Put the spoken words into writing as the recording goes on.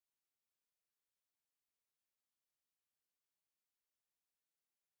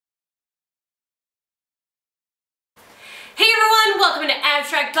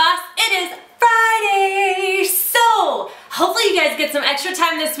Abstract Boss. It is Friday, so hopefully you guys get some extra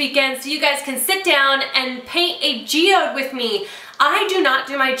time this weekend so you guys can sit down and paint a geode with me. I do not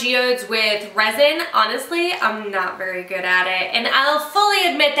do my geodes with resin. Honestly, I'm not very good at it, and I'll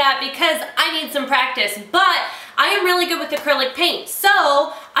fully admit that because I need some practice, but I am really good with acrylic paint. So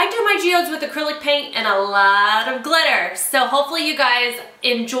I do my geodes with acrylic paint and a lot of glitter. So hopefully you guys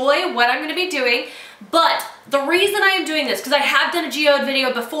enjoy what I'm going to be doing. But the reason I am doing this, because I have done a geode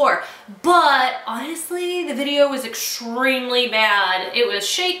video before, but honestly the video was extremely bad. It was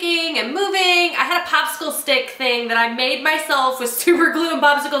shaking and moving. I had a popsicle stick thing that I made myself with super glue and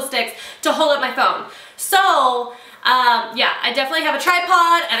popsicle sticks to hold up my phone. So yeah, I definitely have a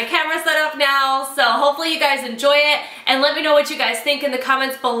tripod and a camera set up now, so hopefully you guys enjoy it, and let me know what you guys think in the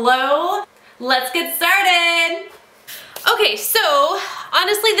comments below. Let's get started! Okay, so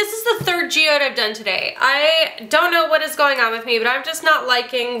honestly this is the third geode I've done today. I don't know what is going on with me, but I'm just not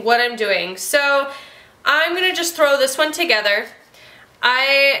liking what I'm doing. So I'm gonna just throw this one together.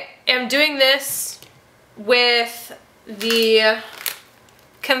 I am doing this with the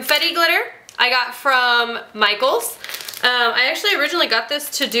confetti glitter I got from Michael's. I actually originally got this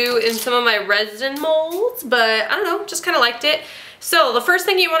to do in some of my resin molds, but I don't know, just kind of liked it. So the first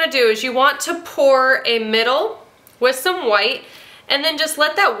thing you want to do is you want to pour a middle with some white, and then just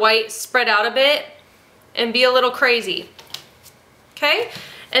let that white spread out a bit and be a little crazy. Okay?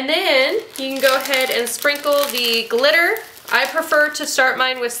 And then you can go ahead and sprinkle the glitter. I prefer to start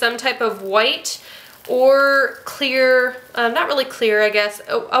mine with some type of white or clear, not really clear I guess,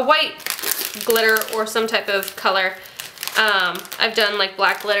 a white glitter or some type of color. I've done like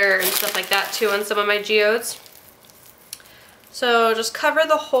black glitter and stuff like that too on some of my geodes. So just cover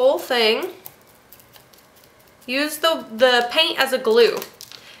the whole thing. Use the paint as a glue,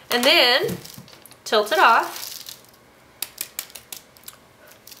 and then tilt it off.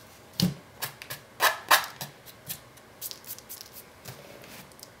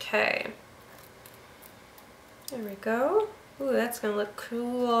 Okay, there we go. Ooh, that's gonna look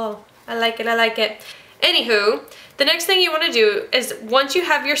cool. I like it, I like it. Anywho, the next thing you want to do is once you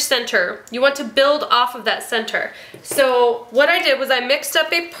have your center, you want to build off of that center. So what I did was I mixed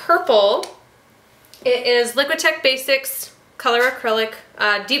up a purple. It is Liquitex Basics Color Acrylic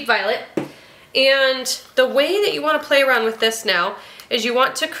Deep Violet, and the way that you want to play around with this now is you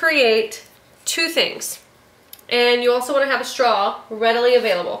want to create two things, and you also want to have a straw readily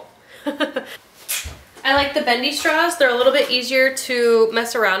available. I like the bendy straws. They're a little bit easier to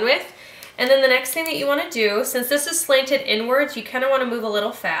mess around with. And then the next thing that you want to do, since this is slanted inwards, you kind of want to move a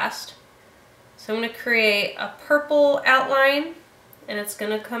little fast. So I'm going to create a purple outline, and it's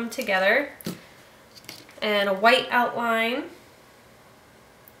going to come together. And a white outline.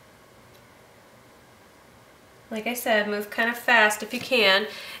 Like I said, move kind of fast if you can.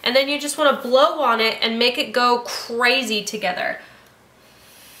 And then you just want to blow on it and make it go crazy together.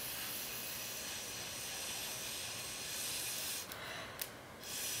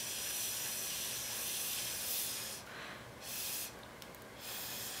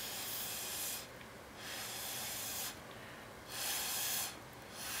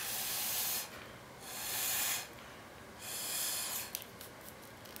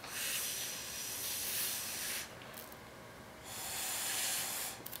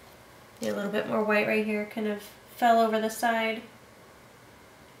 A little bit more white right here, kind of fell over the side.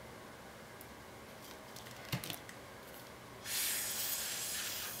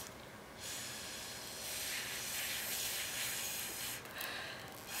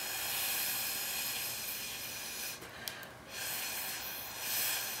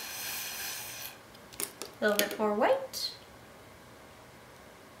 A little bit more white.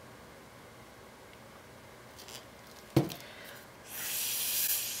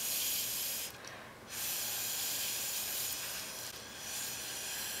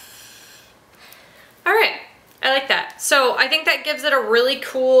 I like that. So I think that gives it a really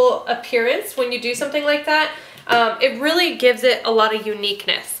cool appearance when you do something like that. It really gives it a lot of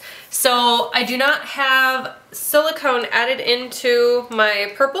uniqueness. So I do not have silicone added into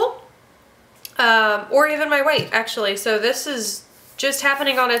my purple or even my white actually. So this is just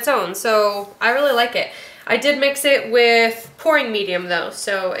happening on its own. So I really like it. I did mix it with pouring medium though.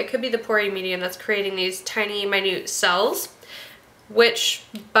 So it could be the pouring medium that's creating these tiny minute cells, which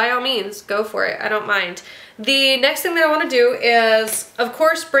by all means go for it. I don't mind. The next thing that I want to do is, of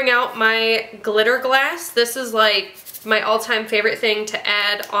course, bring out my glitter glass. This is like my all-time favorite thing to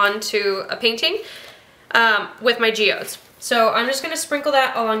add onto a painting with my geodes. So I'm just going to sprinkle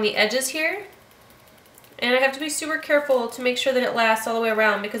that along the edges here. And I have to be super careful to make sure that it lasts all the way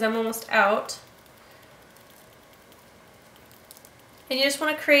around because I'm almost out. and you just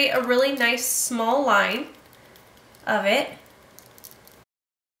want to create a really nice small line of it.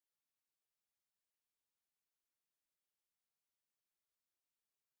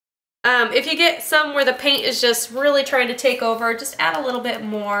 If you get some where the paint is just really trying to take over, just add a little bit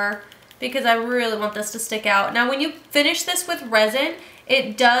more because I really want this to stick out. Now when you finish this with resin,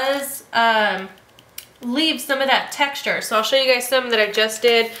 it does leave some of that texture. So I'll show you guys some that I just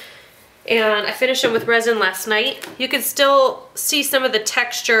did, and I finished them with resin last night. You can still see some of the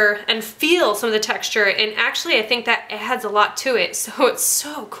texture and feel some of the texture, and actually I think that adds a lot to it. So it's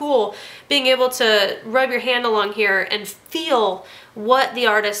so cool being able to rub your hand along here and feel what the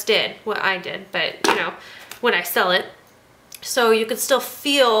artist did, what I did, but you know, when I sell it. So you can still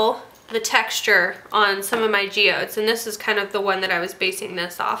feel the texture on some of my geodes, and this is kind of the one that I was basing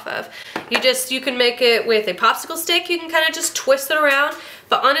this off of. You can make it with a popsicle stick, you can kind of just twist it around,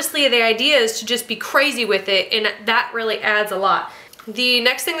 but honestly the idea is to just be crazy with it, and that really adds a lot. The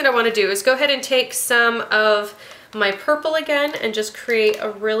next thing that I want to do is go ahead and take some of my purple again and just create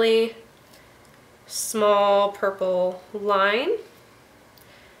a really small purple line.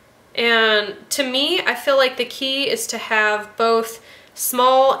 And to me, I feel like the key is to have both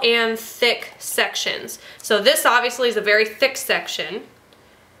small and thick sections. So this obviously is a very thick section,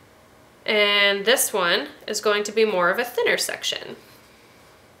 and this one is going to be more of a thinner section.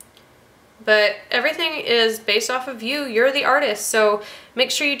 But everything is based off of you. You're the artist, so make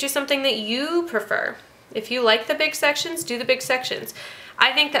sure you do something that you prefer. If you like the big sections, do the big sections.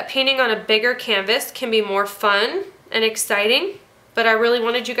 I think that painting on a bigger canvas can be more fun and exciting, but I really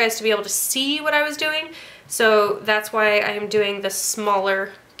wanted you guys to be able to see what I was doing, so that's why I am doing the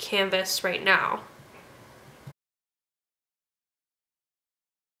smaller canvas right now.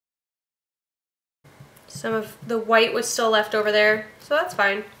 Some of the white was still left over there, so that's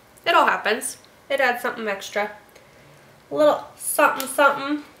fine. It all happens. It adds something extra. A little something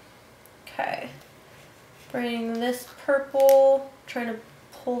something. Okay. Bring this purple, trying to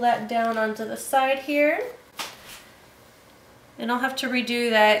pull that down onto the side here. And I'll have to redo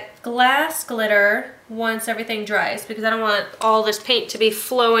that glass glitter once everything dries, because I don't want all this paint to be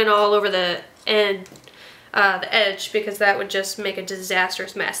flowing all over the edge, because that would just make a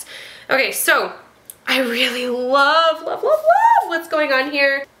disastrous mess. Okay, so I really love what's going on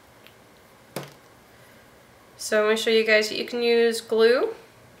here. So I'm going to show you guys that you can use glue.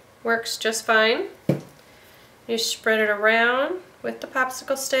 Works just fine. You spread it around with the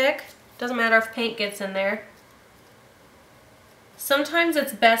popsicle stick. Doesn't matter if paint gets in there. Sometimes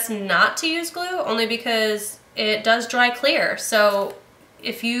it's best not to use glue, only because it does dry clear. So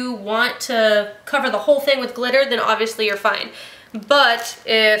if you want to cover the whole thing with glitter, then obviously you're fine. But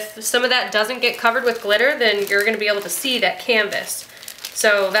if some of that doesn't get covered with glitter, then you're going to be able to see that canvas.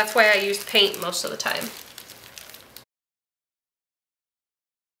 So that's why I use paint most of the time.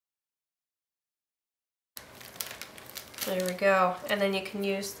 There we go. And then you can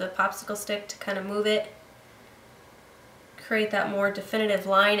use the popsicle stick to kind of move it. Create that more definitive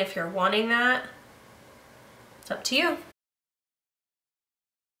line if you're wanting that. It's up to you.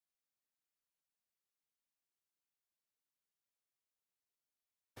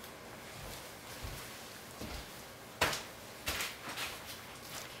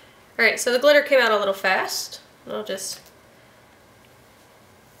 Alright, so the glitter came out a little fast. I'll just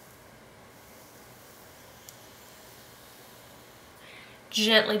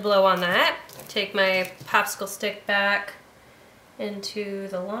gently blow on that. Take my popsicle stick back into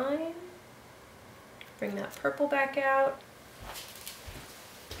the line. Bring that purple back out.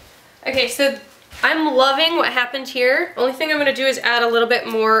 Okay, so I'm loving what happened here. Only thing I'm going to do is add a little bit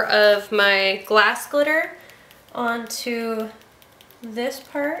more of my glass glitter onto this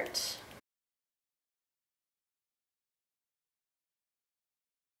part.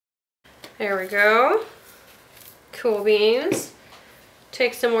 There we go. Cool beans.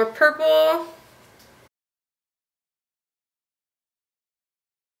 Take some more purple.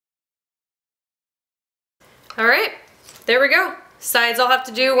 Alright, there we go. Sides I'll have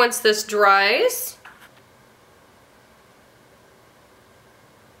to do once this dries.